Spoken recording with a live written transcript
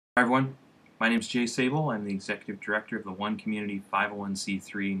Hi everyone, my name is Jay Sable. I'm the Executive Director of the One Community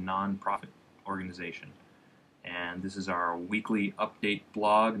 501c3 nonprofit organization. And this is our weekly update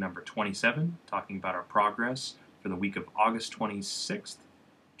blog number 27, talking about our progress for the week of August 26th,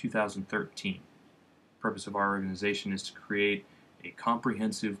 2013. The purpose of our organization is to create a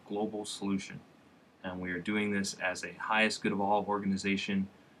comprehensive global solution. And we are doing this as a highest good of all organization,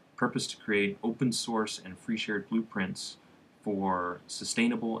 purpose to create open source and free shared blueprints for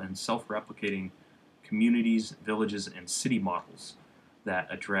sustainable and self-replicating communities, villages, and city models that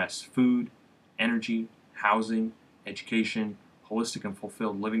address food, energy, housing, education, holistic and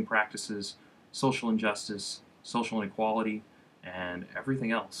fulfilled living practices, social injustice, social inequality, and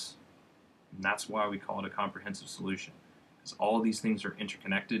everything else. And that's why we call it a comprehensive solution, because all of these things are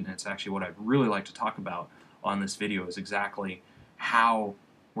interconnected, and it's actually what I'd really like to talk about on this video is exactly how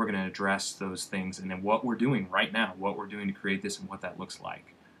we're going to address those things and then what we're doing right now, what we're doing to create this and what that looks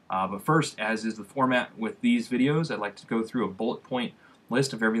like. But first, as is the format with these videos, I'd like to go through a bullet point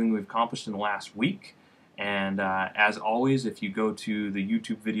list of everything we've accomplished in the last week. And as always, if you go to the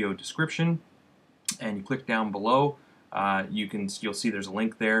YouTube video description and you click down below, you'll see there's a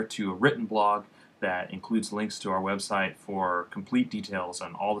link there to a written blog that includes links to our website for complete details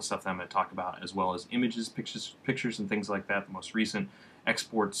on all the stuff that I'm going to talk about, as well as images, pictures, and things like that, the most recent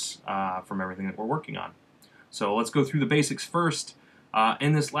exports from everything that we're working on. So let's go through the basics first.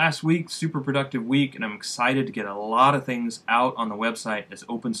 In this last week, super productive week, and I'm excited to get a lot of things out on the website as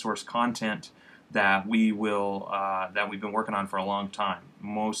open source content that we've been working on for a long time.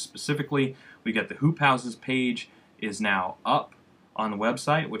 Most specifically, we got the Hoop Houses page is now up on the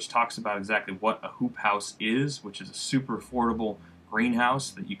website, which talks about exactly what a hoop house is, which is a super affordable greenhouse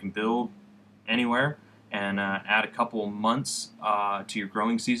that you can build anywhere and add a couple months to your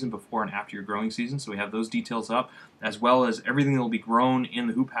growing season before and after your growing season. So we have those details up, as well as everything that will be grown in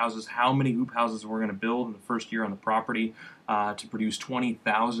the hoop houses, how many hoop houses we're going to build in the first year on the property to produce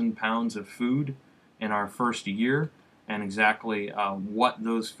 20,000 pounds of food in our first year, and exactly what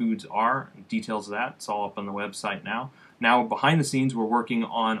those foods are, details of that. It's all up on the website now. Now, behind the scenes, we're working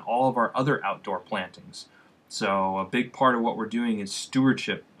on all of our other outdoor plantings. So a big part of what we're doing is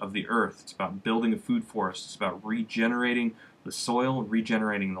stewardship of the earth. It's about building a food forest. It's about regenerating the soil,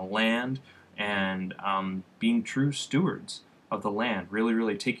 regenerating the land, and being true stewards of the land.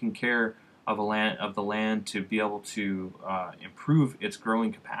 Really taking care of the land to be able to improve its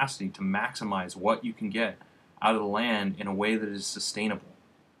growing capacity to maximize what you can get out of the land in a way that is sustainable.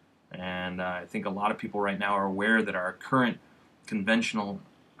 And I think a lot of people right now are aware that our current conventional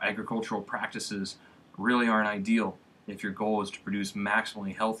agricultural practices really aren't ideal if your goal is to produce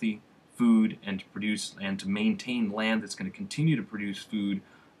maximally healthy food and to maintain land that's going to continue to produce food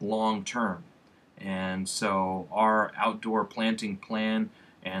long term. And so our outdoor planting plan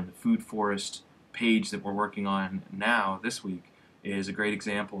and the food forest page that we're working on now this week is a great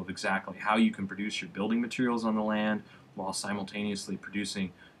example of exactly how you can produce your building materials on the land while simultaneously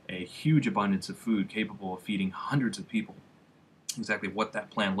producing a huge abundance of food capable of feeding hundreds of people. Exactly what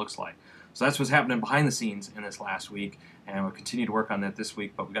that plan looks like. So that's what's happening behind the scenes in this last week, and we'll continue to work on that this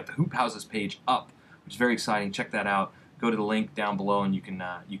week. But we got the Hoop Houses page up, which is very exciting. Check that out. Go to the link down below, and you can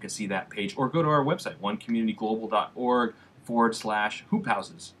see that page, or go to our website, onecommunityglobal.org/hoop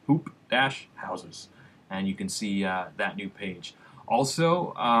houses, hoop-houses, and you can see that new page.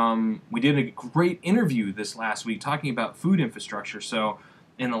 Also, we did a great interview this last week talking about food infrastructure. So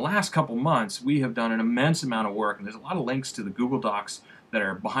in the last couple months, we have done an immense amount of work, and there's a lot of links to the Google Docs that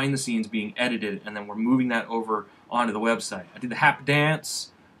are behind the scenes being edited, and then we're moving that over onto the website. I did the Hap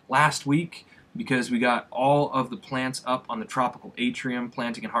Dance last week because we got all of the plants up on the Tropical Atrium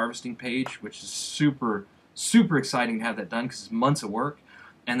planting and harvesting page, which is super exciting to have that done because it's months of work.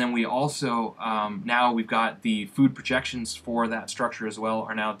 And then we also, now we've got the food projections for that structure as well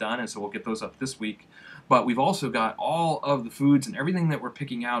are now done, and so we'll get those up this week. But we've also got all of the foods and everything that we're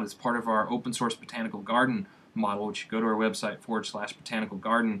picking out as part of our open source botanical garden model, which you go to our website /botanical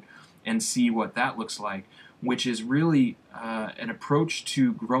garden and see what that looks like, which is really an approach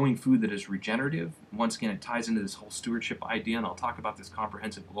to growing food that is regenerative. Once again, it ties into this whole stewardship idea, and I'll talk about this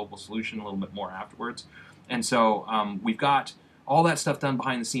comprehensive global solution a little bit more afterwards. And so we've got all that stuff done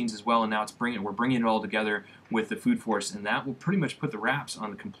behind the scenes as well, and now we're bringing it all together with the food forest, and that will pretty much put the wraps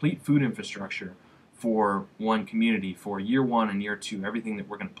on the complete food infrastructure for One Community for year 1 and year 2, everything that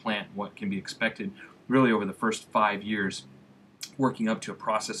we're going to plant, what can be expected really over the first 5 years, working up to a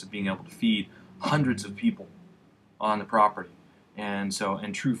process of being able to feed hundreds of people on the property, and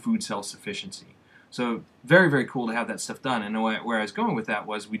true food self-sufficiency. So very cool to have that stuff done. And where I was going with that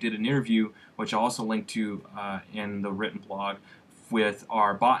was we did an interview, which I also linked to in the written blog, with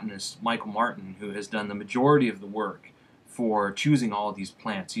our botanist, Michael Martin, who has done the majority of the work for choosing all of these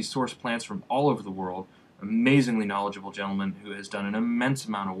plants. He's sourced plants from all over the world, amazingly knowledgeable gentleman who has done an immense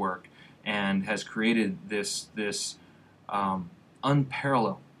amount of work and has created this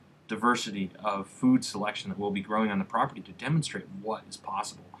unparalleled diversity of food selection that we'll be growing on the property to demonstrate what is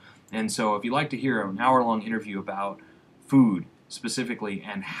possible. And so if you'd like to hear an hour-long interview about food specifically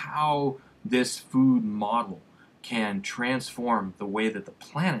and how this food model can transform the way that the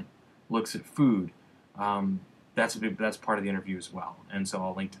planet looks at food, that's part of the interview as well. And so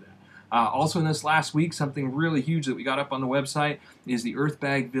I'll link to that. Also in this last week, something really huge that we got up on the website is the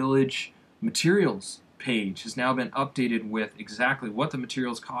Earthbag Village materials page has now been updated with exactly what the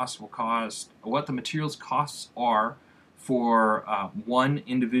materials costs are for one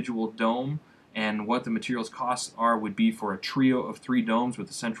individual dome, and what the materials costs would be for a trio of 3 domes with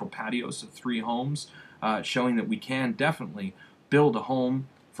a central patio, so 3 homes, showing that we can definitely build a home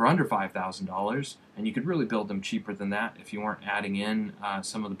for under $5,000, and you could really build them cheaper than that if you weren't adding in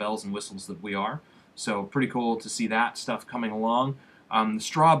some of the bells and whistles that we are. So pretty cool to see that stuff coming along. The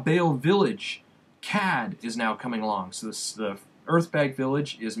Straw Bale Village CAD is now coming along. So the Earthbag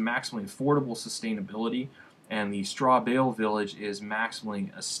Village is maximally affordable sustainability, and the Straw Bale Village is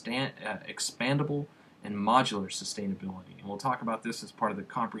maximally expandable and modular sustainability. And we'll talk about this as part of the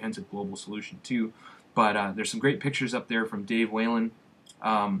comprehensive global solution too. But there's some great pictures up there from Dave Whalen.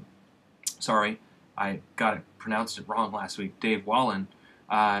 Sorry, I pronounced it wrong last week. Dave Wallen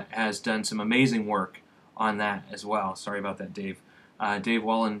has done some amazing work on that as well. Sorry about that, Dave. Dave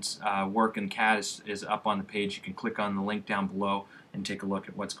Wallen's work in CAD is up on the page. You can click on the link down below and take a look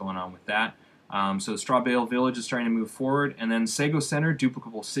at what's going on with that. So the Straw Bale Village is starting to move forward. And then Sago Center,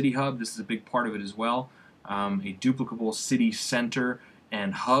 Duplicable City Hub, this is a big part of it as well. A duplicable city center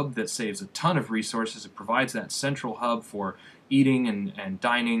and hub that saves a ton of resources. It provides that central hub for eating and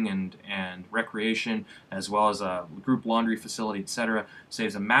dining and recreation, as well as a group laundry facility, etc.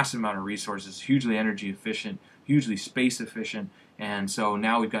 Saves a massive amount of resources, hugely energy efficient, hugely space efficient. And so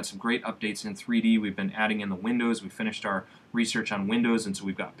now we've got some great updates in 3D. We've been adding in the windows. We finished our research on windows, and so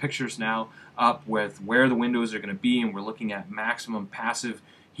we've got pictures now up with where the windows are going to be, and we're looking at maximum passive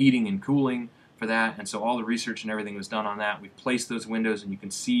heating and cooling for that. And so all the research and everything was done on that. We've placed those windows, and you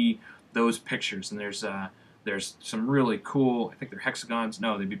can see those pictures. And there's some really cool, I think they're hexagons.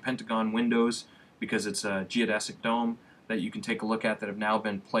 No, they'd be pentagon windows because it's a geodesic dome that you can take a look at that have now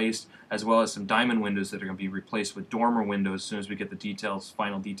been placed, as well as some diamond windows that are going to be replaced with dormer windows as soon as we get the details,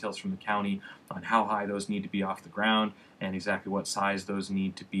 final details from the county on how high those need to be off the ground and exactly what size those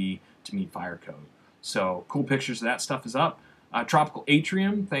need to be to meet fire code. So cool pictures of that stuff is up. Tropical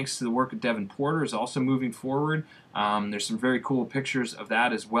Atrium, thanks to the work of Devin Porter, is also moving forward. There's some very cool pictures of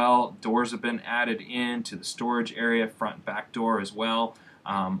that as well. Doors have been added in to the storage area, front and back door as well.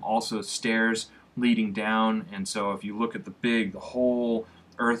 Also stairs leading down, and so if you look at the whole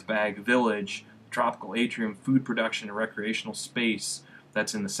Earthbag Village, Tropical Atrium food production and recreational space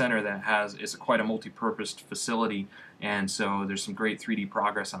that's in the center that is quite a multi-purposed facility, and so there's some great 3D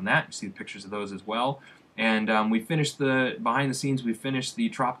progress on that. You see the pictures of those as well. And we finished behind the scenes. We finished the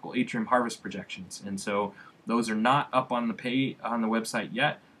Tropical Atrium harvest projections, and so those are not up on the website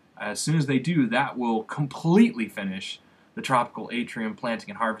yet. As soon as they do, that will completely finish the Tropical Atrium planting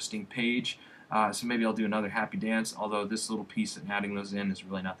and harvesting page. So maybe I'll do another happy dance, although this little piece and adding those in is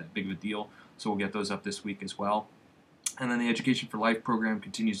really not that big of a deal. So we'll get those up this week as well. And then the Education for Life program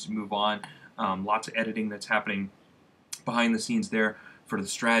continues to move on. Lots of editing that's happening behind the scenes there for the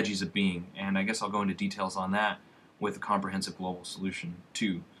strategies of being. And I guess I'll go into details on that with a comprehensive global solution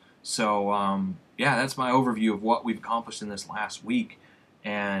too. So yeah, that's my overview of what we've accomplished in this last week.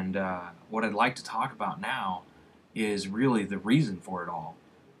 And what I'd like to talk about now is really the reason for it all.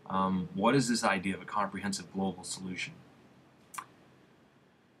 What is this idea of a comprehensive global solution?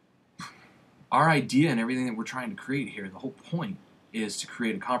 Our idea and everything that we're trying to create here, the whole point is to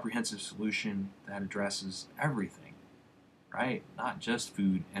create a comprehensive solution that addresses everything, right? Not just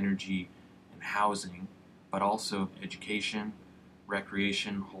food, energy, and housing, but also education,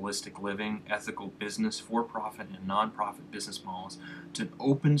 recreation, holistic living, ethical business, for-profit and non-profit business models, to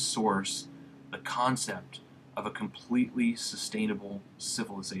open source the concept of a completely sustainable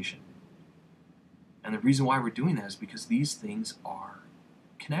civilization. And the reason why we're doing that is because these things are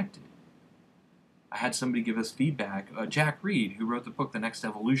connected. I had somebody give us feedback, Jack Reed, who wrote the book The Next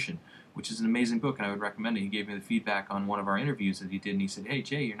Evolution, which is an amazing book, and I would recommend it. He gave me the feedback on one of our interviews that he did, and he said, hey,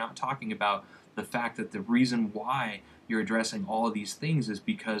 Jay, you're not talking about the fact that the reason why you're addressing all of these things is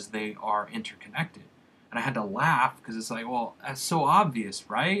because they are interconnected. And I had to laugh because it's like, well, that's so obvious,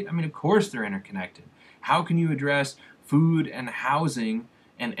 right? I mean, of course they're interconnected. How can you address food and housing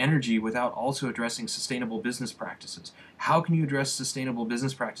and energy without also addressing sustainable business practices? How can you address sustainable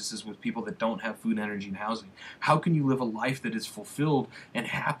business practices with people that don't have food, energy, and housing? How can you live a life that is fulfilled and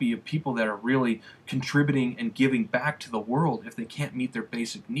happy of people that are really contributing and giving back to the world if they can't meet their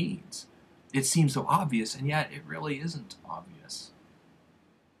basic needs? It seems so obvious, and yet it really isn't obvious.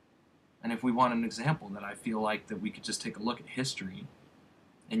 And if we want an example, that I feel like that we could just take a look at history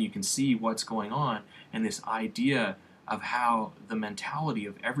and you can see what's going on, and this idea of how the mentality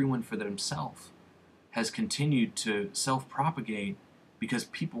of everyone for themselves has continued to self-propagate because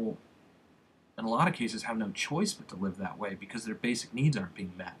people, in a lot of cases, have no choice but to live that way because their basic needs aren't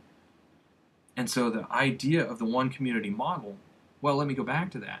being met. And so the idea of the one community model, well, let me go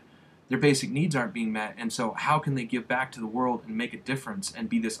back to that. Their basic needs aren't being met, and so how can they give back to the world and make a difference and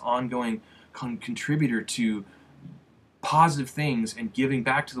be this ongoing contributor to positive things and giving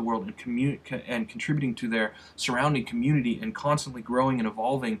back to the world and contributing to their surrounding community and constantly growing and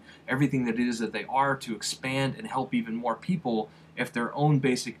evolving everything that it is that they are to expand and help even more people if their own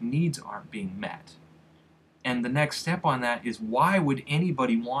basic needs aren't being met? And the next step on that is, why would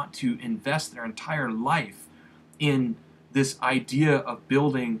anybody want to invest their entire life in this idea of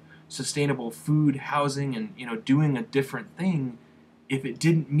building sustainable food, housing, and doing a different thing if it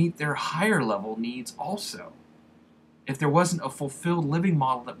didn't meet their higher level needs also? If there wasn't a fulfilled living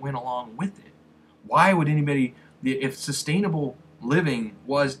model that went along with it? Why would anybody, if sustainable living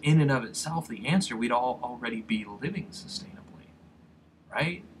was in and of itself the answer, we'd all already be living sustainably,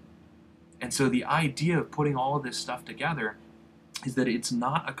 right? And so the idea of putting all of this stuff together is that it's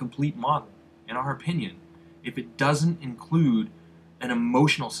not a complete model, in our opinion, if it doesn't include an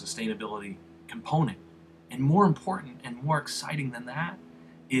emotional sustainability component. And more important and more exciting than that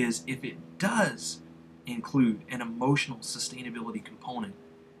is if it does include an emotional sustainability component,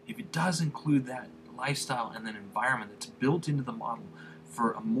 if it does include that lifestyle and that environment that's built into the model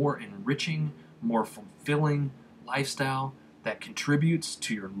for a more enriching, more fulfilling lifestyle that contributes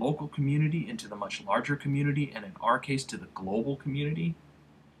to your local community and to the much larger community, and in our case to the global community,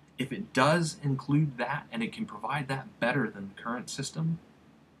 if it does include that and it can provide that better than the current system,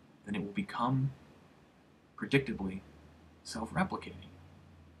 then it will become predictably self-replicating.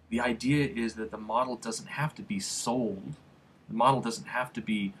 The idea is that the model doesn't have to be sold. The model doesn't have to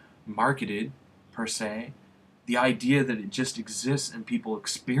be marketed, per se. The idea that it just exists and people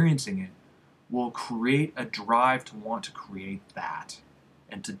experiencing it will create a drive to want to create that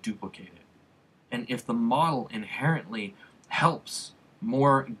and to duplicate it. And if the model inherently helps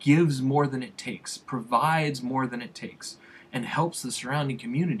more, gives more than it takes, provides more than it takes, and helps the surrounding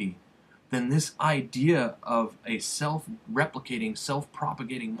community, then this idea of a self-replicating,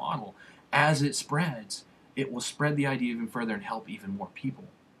 self-propagating model, as it spreads, it will spread the idea even further and help even more people.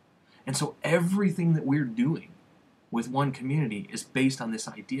 And so everything that we're doing with one community is based on this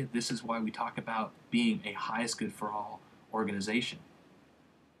idea. This is why we talk about being a highest good for all organization,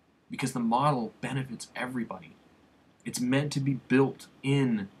 because the model benefits everybody. It's meant to be built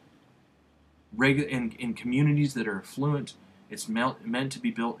in communities that are affluent. It's meant to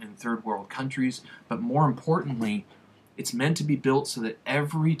be built in third world countries, but more importantly, it's meant to be built so that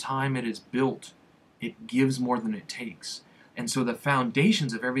every time it is built, it gives more than it takes. And so the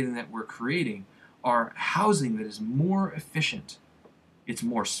foundations of everything that we're creating are housing that is more efficient. It's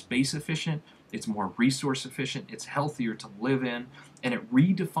more space efficient, it's more resource efficient, it's healthier to live in, and it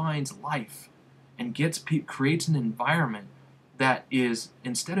redefines life and creates an environment that is,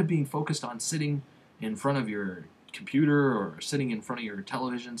 instead of being focused on sitting in front of your computer or sitting in front of your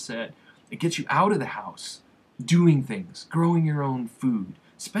television set, it gets you out of the house, doing things, growing your own food,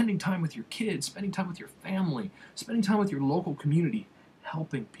 spending time with your kids, spending time with your family, spending time with your local community,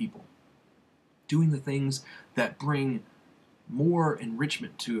 helping people, doing the things that bring more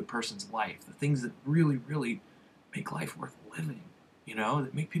enrichment to a person's life, the things that really, really make life worth living,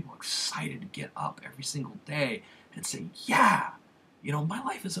 that make people excited to get up every single day and say, yeah, my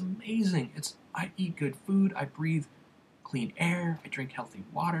life is amazing. I eat good food, I breathe clean air, I drink healthy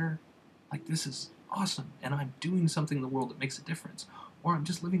water. Like, this is awesome, and I'm doing something in the world that makes a difference. Or I'm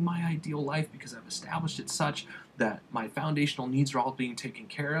just living my ideal life because I've established it such that my foundational needs are all being taken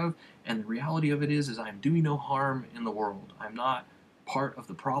care of, and the reality of it is I'm doing no harm in the world. I'm not part of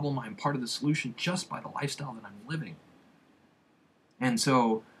the problem, I'm part of the solution just by the lifestyle that I'm living. And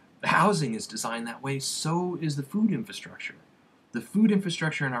so the housing is designed that way, so is the food infrastructure. The food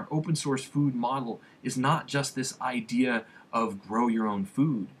infrastructure in our open source food model is not just this idea of grow your own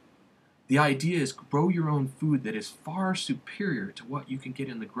food. The idea is grow your own food that is far superior to what you can get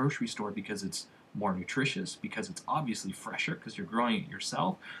in the grocery store, because it's more nutritious, because it's obviously fresher because you're growing it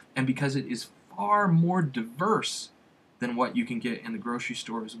yourself, and because it is far more diverse than what you can get in the grocery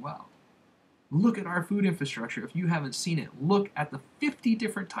store as well. Look at our food infrastructure. If you haven't seen it, look at the 50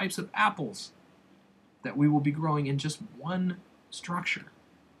 different types of apples that we will be growing in just one structure.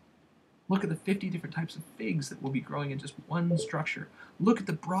 Look at the 50 different types of figs that we'll be growing in just one structure. Look at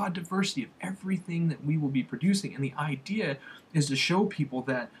the broad diversity of everything that we will be producing. And the idea is to show people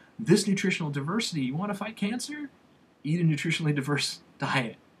that this nutritional diversity, you want to fight cancer? Eat a nutritionally diverse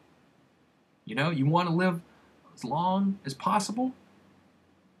diet. You know, you want to live as long as possible?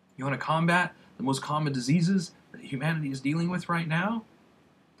 You want to combat the most common diseases that humanity is dealing with right now?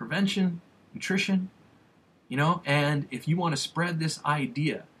 Prevention, nutrition, you know, and if you want to spread this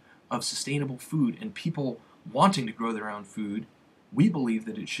idea of sustainable food and people wanting to grow their own food, we believe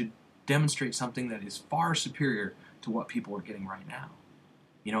that it should demonstrate something that is far superior to what people are getting right now.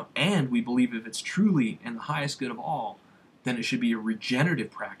 You know, and we believe if it's truly in the highest good of all, then it should be a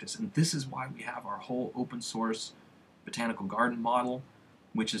regenerative practice. And this is why we have our whole open source botanical garden model,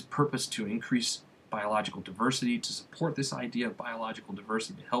 which is purposed to increase biological diversity, to support this idea of biological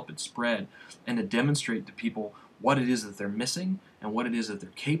diversity, to help it spread, and to demonstrate to people what it is that they're missing and what it is that they're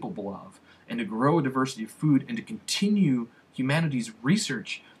capable of, and to grow a diversity of food and to continue humanity's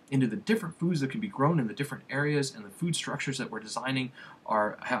research into the different foods that can be grown in the different areas, and the food structures that we're designing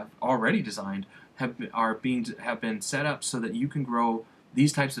have already designed have been set up so that you can grow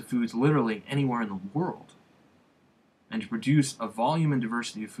these types of foods literally anywhere in the world, and to produce a volume and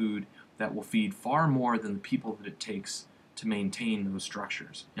diversity of food that will feed far more than the people that it takes to maintain those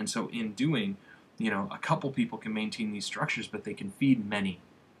structures. And so in doing, you know, a couple people can maintain these structures, but they can feed many.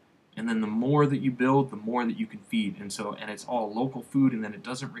 And then the more that you build, the more that you can feed. And it's all local food, and then it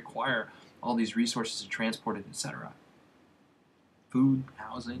doesn't require all these resources to transport it, etc. Food,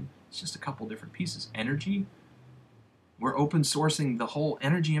 housing, it's just a couple different pieces. Energy, we're open sourcing the whole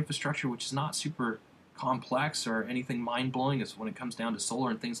energy infrastructure, which is not super complex or anything mind-blowing as when it comes down to solar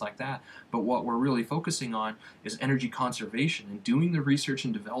and things like that. But what we're really focusing on is energy conservation and doing the research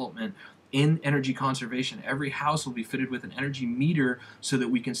and development in energy conservation. Every house will be fitted with an energy meter so that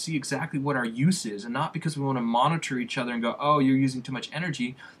we can see exactly what our use is, and not because we want to monitor each other and go, oh, you're using too much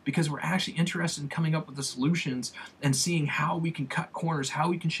energy, because we're actually interested in coming up with the solutions and seeing how we can cut corners, how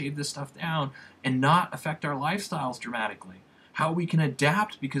we can shave this stuff down and not affect our lifestyles dramatically. How we can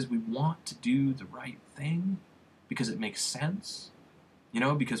adapt because we want to do the right thing, because it makes sense, you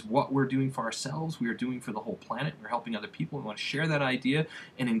know, because what we're doing for ourselves, we are doing for the whole planet. We're helping other people. We want to share that idea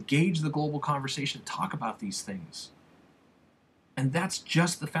and engage the global conversation, talk about these things. And that's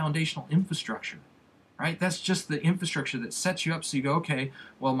just the foundational infrastructure, right? That's just the infrastructure that sets you up so you go, okay,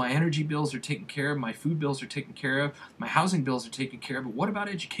 well, my energy bills are taken care of, my food bills are taken care of, my housing bills are taken care of, but what about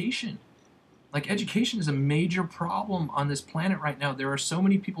education? Like, education is a major problem on this planet right now. There are so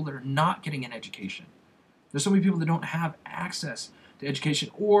many people that are not getting an education. There's so many people that don't have access to education,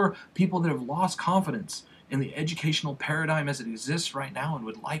 or people that have lost confidence in the educational paradigm as it exists right now and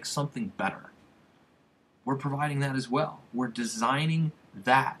would like something better. We're providing that as well. We're designing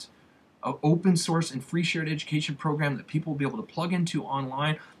that. An open source and free shared education program that people will be able to plug into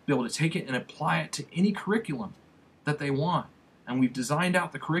online, be able to take it and apply it to any curriculum that they want. And we've designed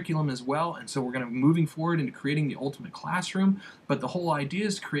out the curriculum as well, and so we're going to be moving forward into creating the ultimate classroom. But the whole idea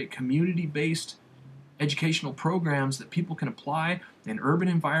is to create community-based educational programs that people can apply in urban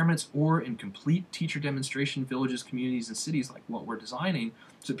environments or in complete teacher demonstration villages, communities, and cities like what we're designing,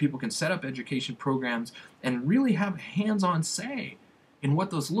 so people can set up education programs and really have hands-on say in what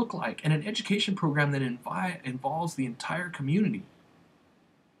those look like, and an education program that involves the entire community.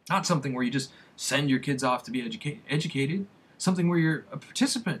 Not something where you just send your kids off to be educated, something where you're a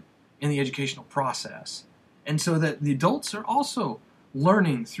participant in the educational process, and so that the adults are also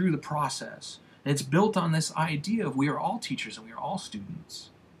learning through the process. And it's built on this idea of we are all teachers and we are all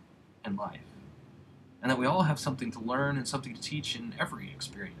students in life, and that we all have something to learn and something to teach in every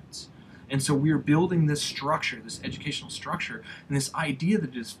experience. And so we are building this structure, this educational structure, and this idea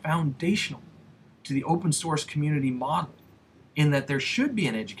that it is foundational to the open source community model, in that there should be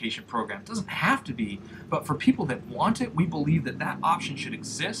an education program. It doesn't have to be, but for people that want it, we believe that that option should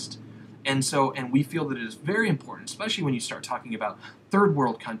exist. And we feel that it is very important, especially when you start talking about third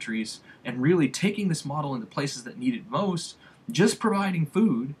world countries and really taking this model into places that need it most. Just providing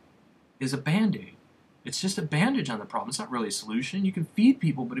food is a band-aid. It's just a bandage on the problem. It's not really a solution. You can feed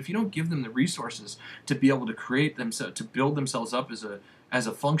people, but if you don't give them the resources to be able to create themselves, to build themselves up as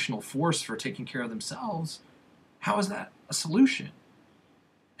a functional force for taking care of themselves, how is that a solution?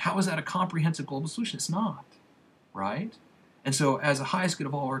 How is that a comprehensive global solution? It's not, right? And so as a highest good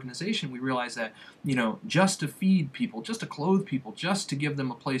of all organization, we realize that, you know, just to feed people, just to clothe people, just to give them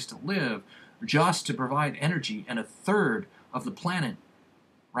a place to live, just to provide energy, and a third of the planet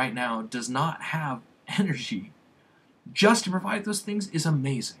right now does not have energy. Just to provide those things is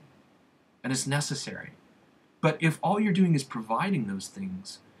amazing, and it's necessary. But if all you're doing is providing those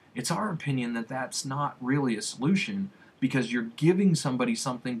things, it's our opinion that that's not really a solution, because you're giving somebody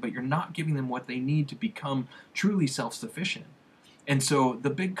something, but you're not giving them what they need to become truly self-sufficient. And so the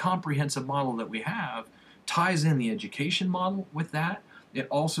big comprehensive model that we have ties in the education model with that. It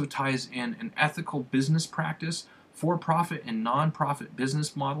also ties in an ethical business practice, for-profit and non-profit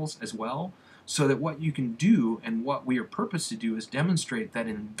business models as well, so that what you can do and what we are purposed to do is demonstrate that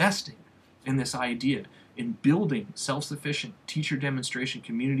investing in this idea, in building self-sufficient teacher demonstration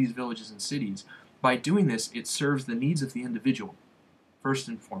communities, villages, and cities, by doing this, it serves the needs of the individual, first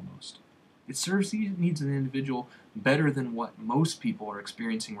and foremost. It serves the needs of the individual better than what most people are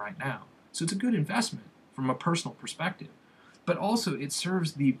experiencing right now. So it's a good investment from a personal perspective. But also it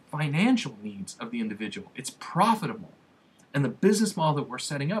serves the financial needs of the individual. It's profitable. And the business model that we're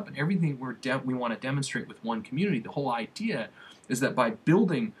setting up and everything we want to demonstrate with one community, the whole idea is that by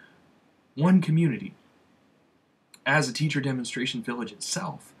building one community as a teacher demonstration village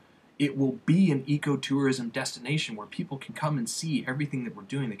itself, it will be an ecotourism destination where people can come and see everything that we're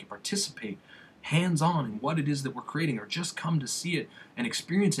doing. They can participate hands-on in what it is that we're creating, or just come to see it and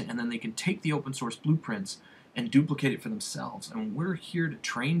experience it, and then they can take the open source blueprints and duplicate it for themselves. And we're here to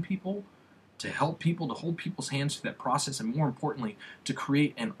train people, to help people, to hold people's hands through that process, and more importantly, to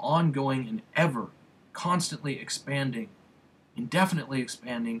create an ongoing and ever constantly expanding, indefinitely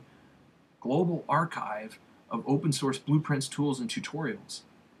expanding global archive of open source blueprints, tools, and tutorials,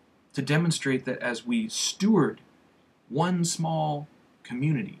 to demonstrate that as we steward one small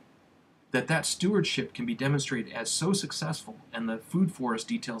community, that stewardship can be demonstrated as so successful. And the food forest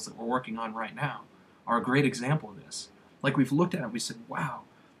details that we're working on right now are a great example of this. Like, we've looked at it, we said, wow,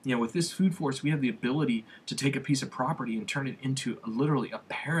 with this food forest, we have the ability to take a piece of property and turn it into literally a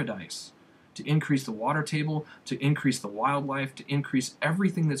paradise, to increase the water table, to increase the wildlife, to increase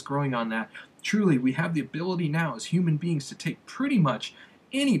everything that's growing on that. Truly, we have the ability now as human beings to take pretty much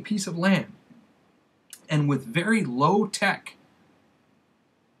any piece of land, and with very low-tech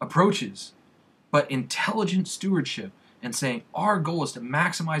approaches, but intelligent stewardship, and saying our goal is to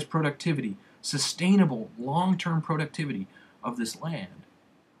maximize productivity, sustainable long-term productivity of this land,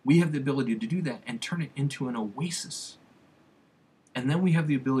 we have the ability to do that and turn it into an oasis. And then we have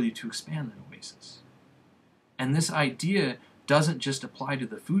the ability to expand that oasis. And this idea doesn't just apply to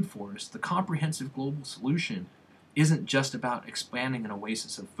the food forest. The comprehensive global solution isn't just about expanding an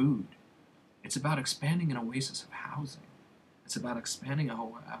oasis of food. It's about expanding an oasis of housing. It's about expanding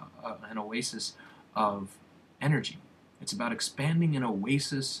an oasis of energy. It's about expanding an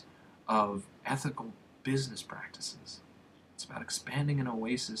oasis of ethical business practices. It's about expanding an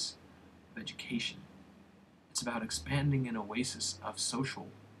oasis of education. It's about expanding an oasis of social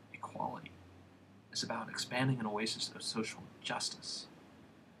equality. It's about expanding an oasis of social justice.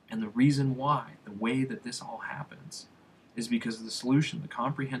 And the reason why, the way that this all happens, is because the solution, the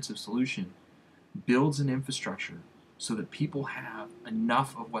comprehensive solution, builds an infrastructure so that people have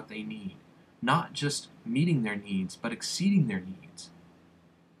enough of what they need, not just meeting their needs, but exceeding their needs.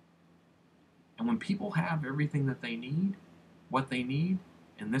 And when people have everything that they need, what they need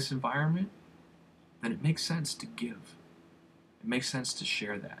in this environment, then it makes sense to give. It makes sense to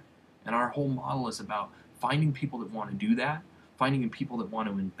share that. And our whole model is about finding people that want to do that, finding people that want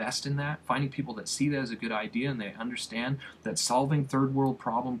to invest in that, finding people that see that as a good idea and they understand that solving third world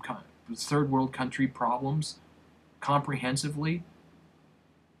country problems comprehensively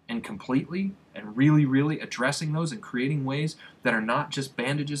and completely, and really addressing those and creating ways that are not just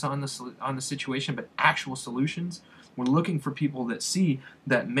bandages on the situation, but actual solutions. We're looking for people that see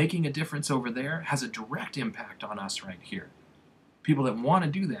that making a difference over there has a direct impact on us right here. People that want to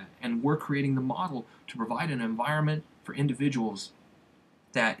do that, and we're creating the model to provide an environment for individuals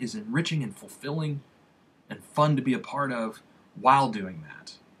that is enriching and fulfilling and fun to be a part of while doing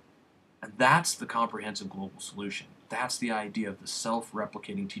that. And that's the comprehensive global solution. That's the idea of the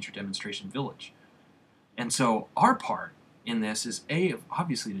self-replicating teacher demonstration village. And so our part in this is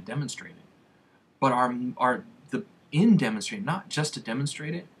obviously to demonstrate it, but in demonstrating, not just to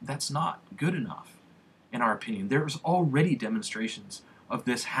demonstrate it, that's not good enough, in our opinion. There's already demonstrations of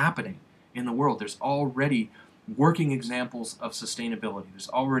this happening in the world. There's already working examples of sustainability. There's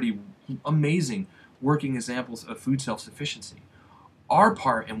already amazing working examples of food self-sufficiency. Our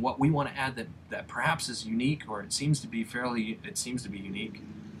part and what we want to add that perhaps is unique, or it seems to be unique.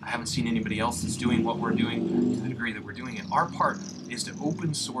 I haven't seen anybody else that's doing what we're doing to the degree that we're doing it. Our part is to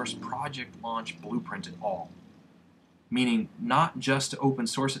open source project launch blueprint it all. meaning not just to open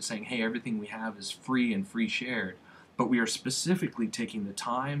source it saying, hey, everything we have is free and free shared, but we are specifically taking the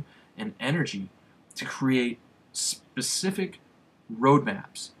time and energy to create specific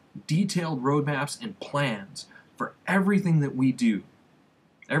roadmaps, detailed roadmaps and plans for everything that we do.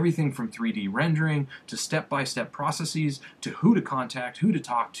 Everything from 3D rendering to step-by-step processes to who to contact, who to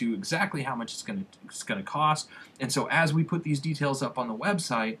talk to, exactly how much it's going to cost. And so as we put these details up on the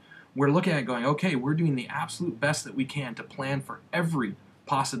website, we're looking at going, okay, we're doing the absolute best that we can to plan for every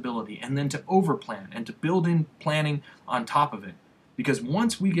possibility and then to overplan and to build in planning on top of it. Because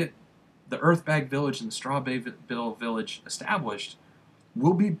once we get the Earthbag Village and the Strawberry Village established,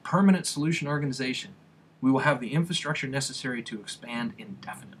 we'll be a permanent solution organization. We will have the infrastructure necessary to expand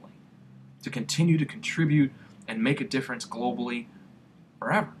indefinitely, to continue to contribute and make a difference globally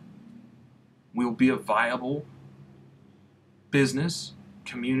forever. We will be a viable business,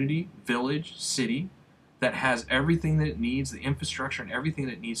 community, village, city that has everything that it needs, the infrastructure and everything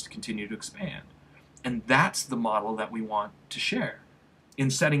that it needs to continue to expand. And that's the model that we want to share.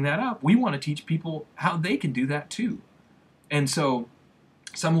 In setting that up, we want to teach people how they can do that too. And so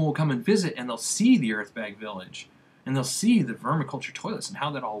someone will come and visit and they'll see the Earthbag Village and they'll see the vermiculture toilets and how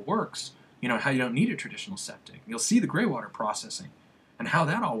that all works, how you don't need a traditional septic. You'll see the gray water processing and how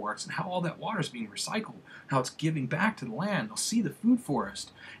that all works and how all that water is being recycled, how it's giving back to the land. They'll see the food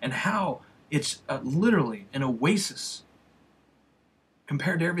forest and how it's literally an oasis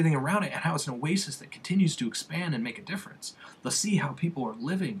compared to everything around it, and how it's an oasis that continues to expand and make a difference. They'll see how people are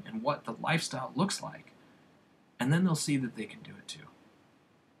living and what the lifestyle looks like. And then they'll see that they can do it too.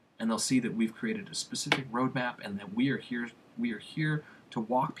 And they'll see that we've created a specific roadmap and that we are here to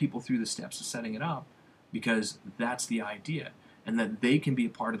walk people through the steps of setting it up, because that's the idea. And that they can be a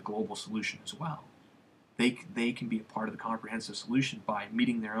part of the global solution as well. They can be a part of the comprehensive solution by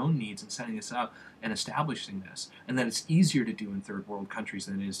meeting their own needs and setting this up and establishing this. And that it's easier to do in third world countries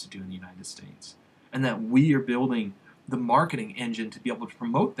than it is to do in the United States. And that we are building the marketing engine to be able to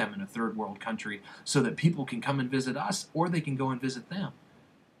promote them in a third world country so that people can come and visit us, or they can go and visit them.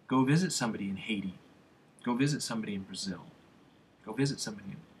 Go visit somebody in Haiti. Go visit somebody in Brazil. Go visit somebody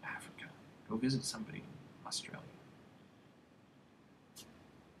in Africa. Go visit somebody in Australia.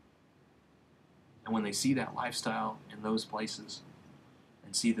 And when they see that lifestyle in those places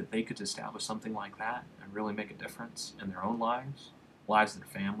and see that they could establish something like that and really make a difference in their own lives, lives of their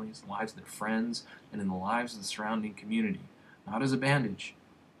families, lives of their friends, and in the lives of the surrounding community, not as a bandage,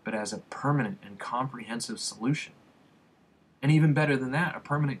 but as a permanent and comprehensive solution. And even better than that, a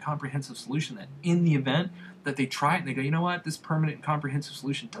permanent comprehensive solution that in the event that they try it and they go, you know what, this permanent comprehensive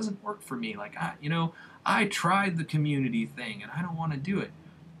solution doesn't work for me. Like, I tried the community thing and I don't want to do it.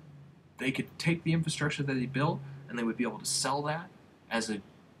 They could take the infrastructure that they built and they would be able to sell that as a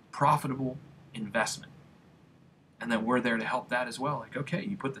profitable investment. And then we're there to help that as well. Like, okay,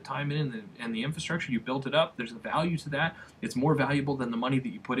 you put the time in and the infrastructure, you built it up, there's a value to that. It's more valuable than the money that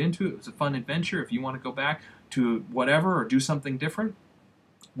you put into it. It was a fun adventure. If you want to go back to whatever or do something different,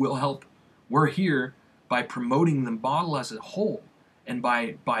 we'll help. We're here by promoting the model as a whole, and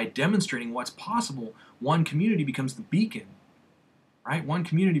by demonstrating what's possible. One community becomes the beacon, right? One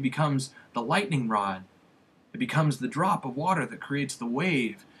community becomes the lightning rod. It becomes the drop of water that creates the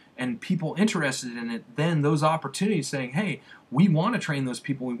wave. And people interested in it, then those opportunities saying, hey, we want to train those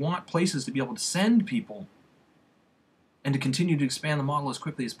people. We want places to be able to send people and to continue to expand the model as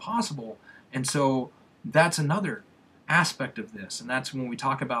quickly as possible. And so that's another aspect of this. And that's when we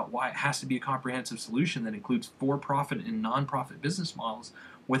talk about why it has to be a comprehensive solution that includes for-profit and non-profit business models.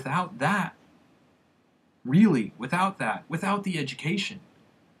 Without that, really, without the education,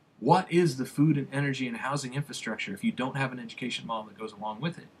 what is the food and energy and housing infrastructure if you don't have an education model that goes along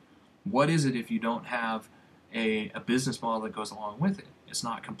with it? What is it if you don't have a business model that goes along with it? It's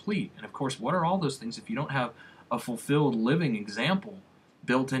not complete. And of course, what are all those things if you don't have a fulfilled living example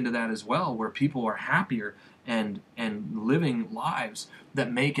built into that as well, where people are happier and living lives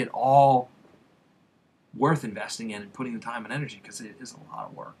that make it all worth investing in and putting the time and energy, because it is a lot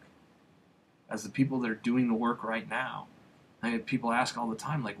of work. As the people that are doing the work right now, people ask all the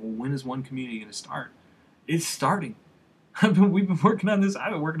time, like, well, when is One Community going to start? It's starting. We've been working on this.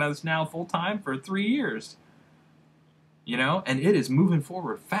 I've been working on this now full time for 3 years. And it is moving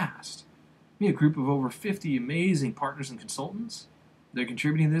forward fast. We have a group of over 50 amazing partners and consultants. They're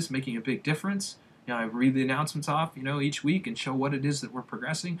contributing to this, making a big difference. I read the announcements off, each week and show what it is that we're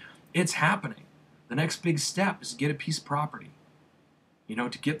progressing. It's happening. The next big step is to get a piece of property.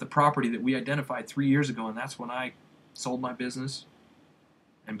 To get the property that we identified 3 years ago, and that's when I sold my business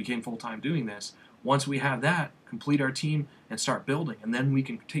and became full-time doing this. Once we have that, complete our team and start building, and then we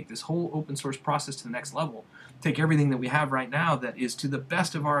can take this whole open source process to the next level. Take everything that we have right now that is to the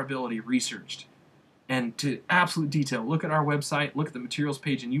best of our ability researched and to absolute detail. Look at our website, look at the materials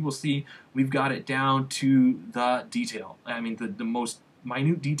page, and you will see we've got it down to the detail. I mean, the most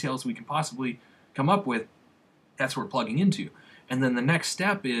minute details we can possibly come up with, that's what we're plugging into. And then the next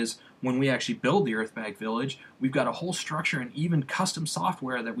step is when we actually build the Earthbag Village, we've got a whole structure and even custom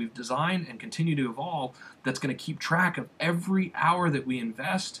software that we've designed and continue to evolve that's going to keep track of every hour that we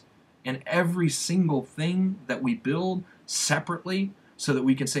invest and every single thing that we build separately, so that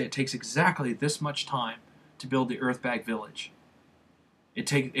we can say it takes exactly this much time to build the Earthbag Village.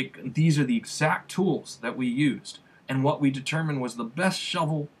 These are the exact tools that we used, and what we determined was the best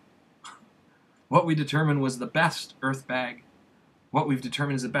shovel, what we determined was the best earth bag, what we've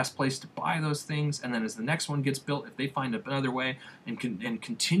determined is the best place to buy those things, and then as the next one gets built, if they find another way, and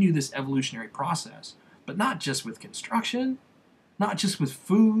continue this evolutionary process. But not just with construction, not just with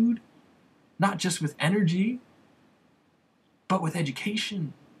food, not just with energy, but with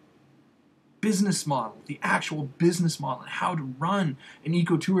education, business model, the actual business model, and how to run an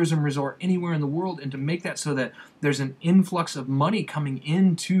ecotourism resort anywhere in the world, and to make that so that there's an influx of money coming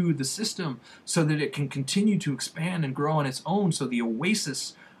into the system so that it can continue to expand and grow on its own, so the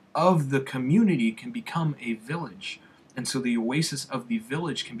oasis of the community can become a village, and so the oasis of the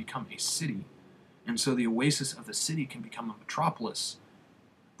village can become a city, and so the oasis of the city can become a metropolis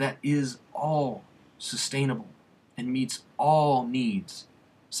that is all sustainable and meets all needs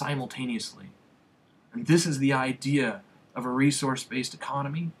simultaneously. And this is the idea of a resource-based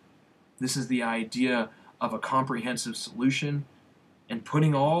economy. This is the idea of a comprehensive solution, and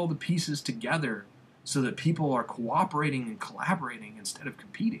putting all the pieces together so that people are cooperating and collaborating instead of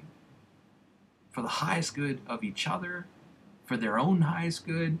competing for the highest good of each other, for their own highest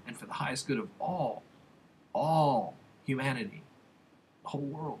good, and for the highest good of all humanity, the whole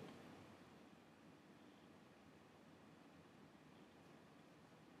world.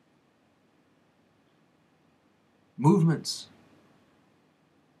 Movements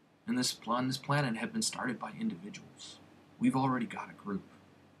on this planet have been started by individuals. We've already got a group.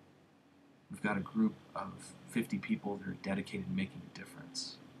 We've got a group of 50 people that are dedicated to making a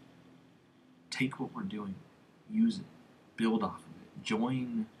difference. Take what we're doing, use it, build off of it,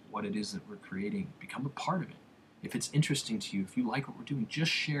 join what it is that we're creating, become a part of it. If it's interesting to you, if you like what we're doing,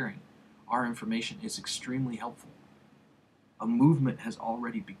 just sharing our information is extremely helpful. A movement has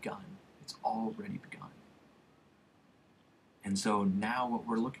already begun. It's already begun. And so now what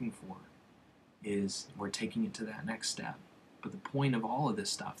we're looking for is we're taking it to that next step. But the point of all of this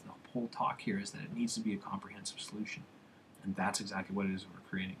stuff, the whole talk here, is that it needs to be a comprehensive solution. And that's exactly what it is we're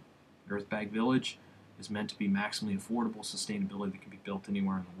creating. The Earthbag Village is meant to be maximally affordable sustainability that can be built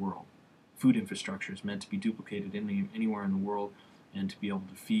anywhere in the world. Food infrastructure is meant to be duplicated anywhere in the world, and to be able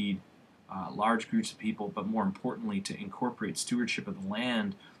to feed large groups of people, but more importantly to incorporate stewardship of the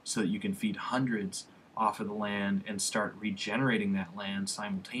land so that you can feed hundreds off of the land and start regenerating that land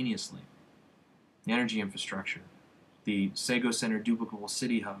simultaneously. The energy infrastructure, the Sego Center Duplicable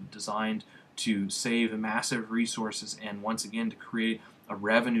City Hub, designed to save massive resources and once again to create a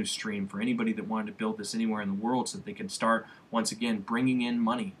revenue stream for anybody that wanted to build this anywhere in the world, so that they could start once again bringing in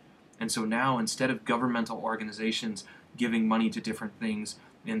money. And so now, instead of governmental organizations giving money to different things,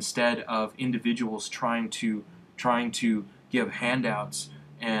 instead of individuals trying to give handouts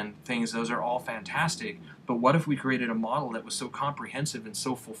and things, those are all fantastic. But what if we created a model that was so comprehensive and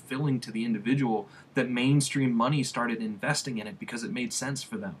so fulfilling to the individual that mainstream money started investing in it because it made sense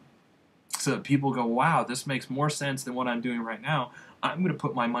for them? So that people go, wow, this makes more sense than what I'm doing right now. I'm going to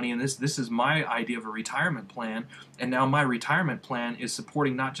put my money in this. This is my idea of a retirement plan. And now my retirement plan is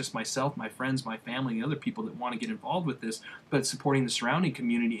supporting not just myself, my friends, my family, and other people that want to get involved with this, but supporting the surrounding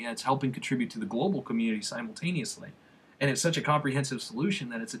community, and it's helping contribute to the global community simultaneously. And it's such a comprehensive solution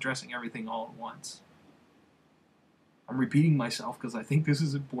that it's addressing everything all at once. I'm repeating myself because I think this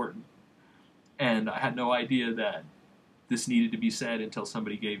is important. And I had no idea that this needed to be said until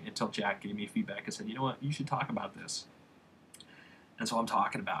Jack gave me feedback and said, you know what, you should talk about this. And so I'm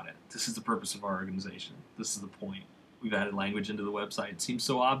talking about it. This is the purpose of our organization. This is the point. We've added language into the website. It seems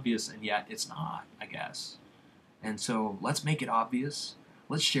so obvious, and yet it's not, I guess. And so let's make it obvious.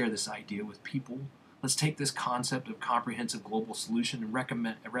 Let's share this idea with people. Let's take this concept of comprehensive global solution and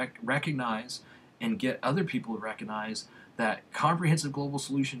recognize and get other people to recognize that comprehensive global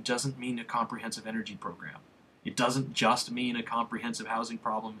solution doesn't mean a comprehensive energy program. It doesn't just mean a comprehensive housing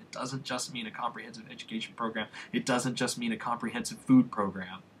problem. It doesn't just mean a comprehensive education program. It doesn't just mean a comprehensive food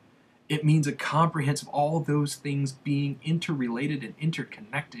program. It means a comprehensive, all of those things being interrelated and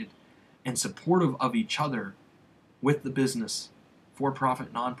interconnected and supportive of each other with the business,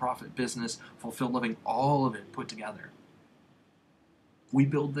 for-profit, non-profit business, fulfilled living, all of it put together. We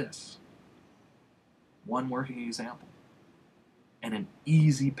build this. One working example. And an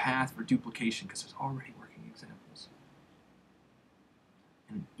easy path for duplication because there's already working examples.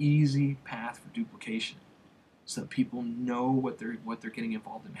 An easy path for duplication so that people know what they're getting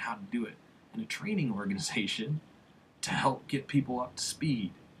involved in, how to do it. And a training organization to help get people up to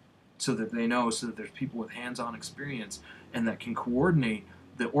speed so that they know, so that there's people with hands-on experience and that can coordinate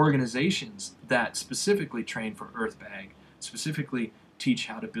the organizations that specifically train for Earthbag, specifically teach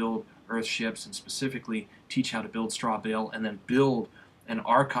how to build Earth ships, and specifically teach how to build straw bale, and then build an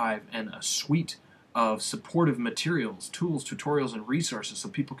archive and a suite of supportive materials, tools, tutorials, and resources so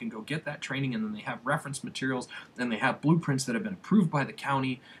people can go get that training, and then they have reference materials, and they have blueprints that have been approved by the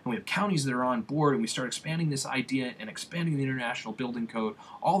county, and we have counties that are on board, and we start expanding this idea and expanding the International Building Code,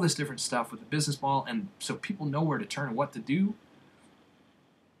 all this different stuff with the business model, and so people know where to turn and what to do.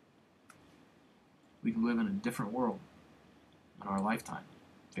 We can live in a different world in our lifetime.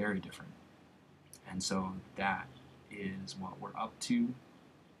 Very different. And so that is what we're up to,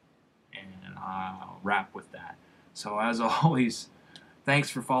 and I'll wrap with that. So as always, thanks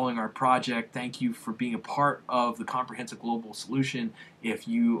for following our project. Thank you for being a part of the Comprehensive Global Solution. If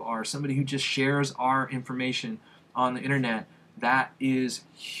you are somebody who just shares our information on the internet, that is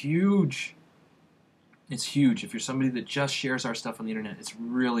huge. It's huge. If you're somebody that just shares our stuff on the internet, it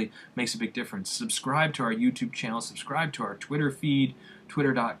really makes a big difference. Subscribe to our YouTube channel. Subscribe to our Twitter feed,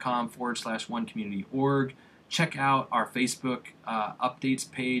 twitter.com/onecommunity.org. Check out our Facebook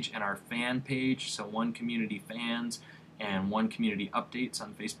updates page and our fan page, so One Community Fans and One Community Updates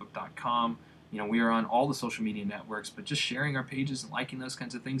on Facebook.com. You know, we are on all the social media networks, but just sharing our pages and liking those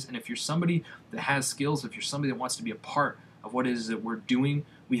kinds of things. And if you're somebody that has skills, if you're somebody that wants to be a part of what it is that we're doing,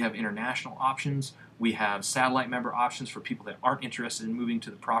 we have international options. We have satellite member options for people that aren't interested in moving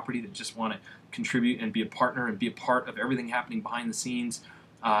to the property, that just want to contribute and be a partner and be a part of everything happening behind the scenes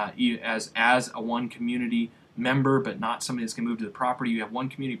as a One Community member, but not somebody that's going to move to the property. You have One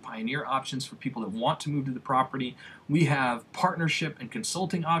Community Pioneer options for people that want to move to the property. We have partnership and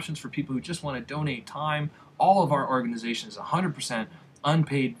consulting options for people who just want to donate time. All of our organizations, 100%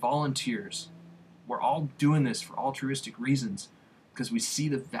 unpaid volunteers. We're all doing this for altruistic reasons because we see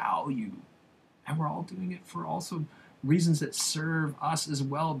the value. And we're all doing it for also reasons that serve us as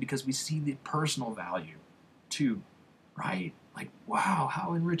well, because we see the personal value too, right? Like, wow,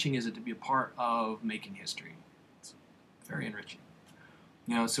 how enriching is it to be a part of making history? It's very enriching.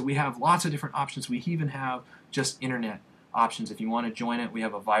 You know, so we have lots of different options. We even have just internet options. If you want to join it, we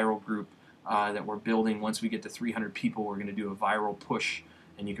have a viral group that we're building. Once we get to 300 people, we're going to do a viral push,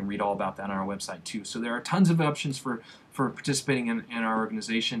 and you can read all about that on our website too. So there are tons of options for participating in our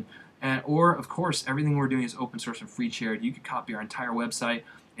organization. Or, of course, everything we're doing is open source and free shared. You could copy our entire website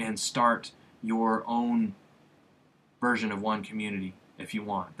and start your own version of One Community if you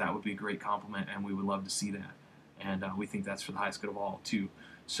want. That would be a great compliment, and we would love to see that. And we think that's for the highest good of all, too.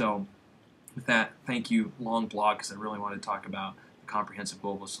 So with that, thank you. Long blog, because I really wanted to talk about the Comprehensive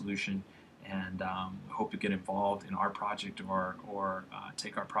Global Solution. And hope to get involved in our project or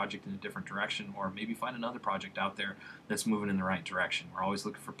take our project in a different direction, or maybe find another project out there that's moving in the right direction. We're always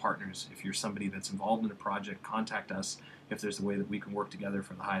looking for partners. If you're somebody that's involved in a project, contact us if there's a way that we can work together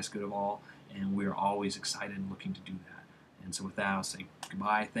for the highest good of all, and we are always excited and looking to do that. And so with that, I'll say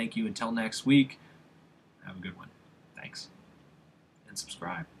goodbye. Thank you. Until next week, have a good one. Thanks. And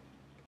subscribe.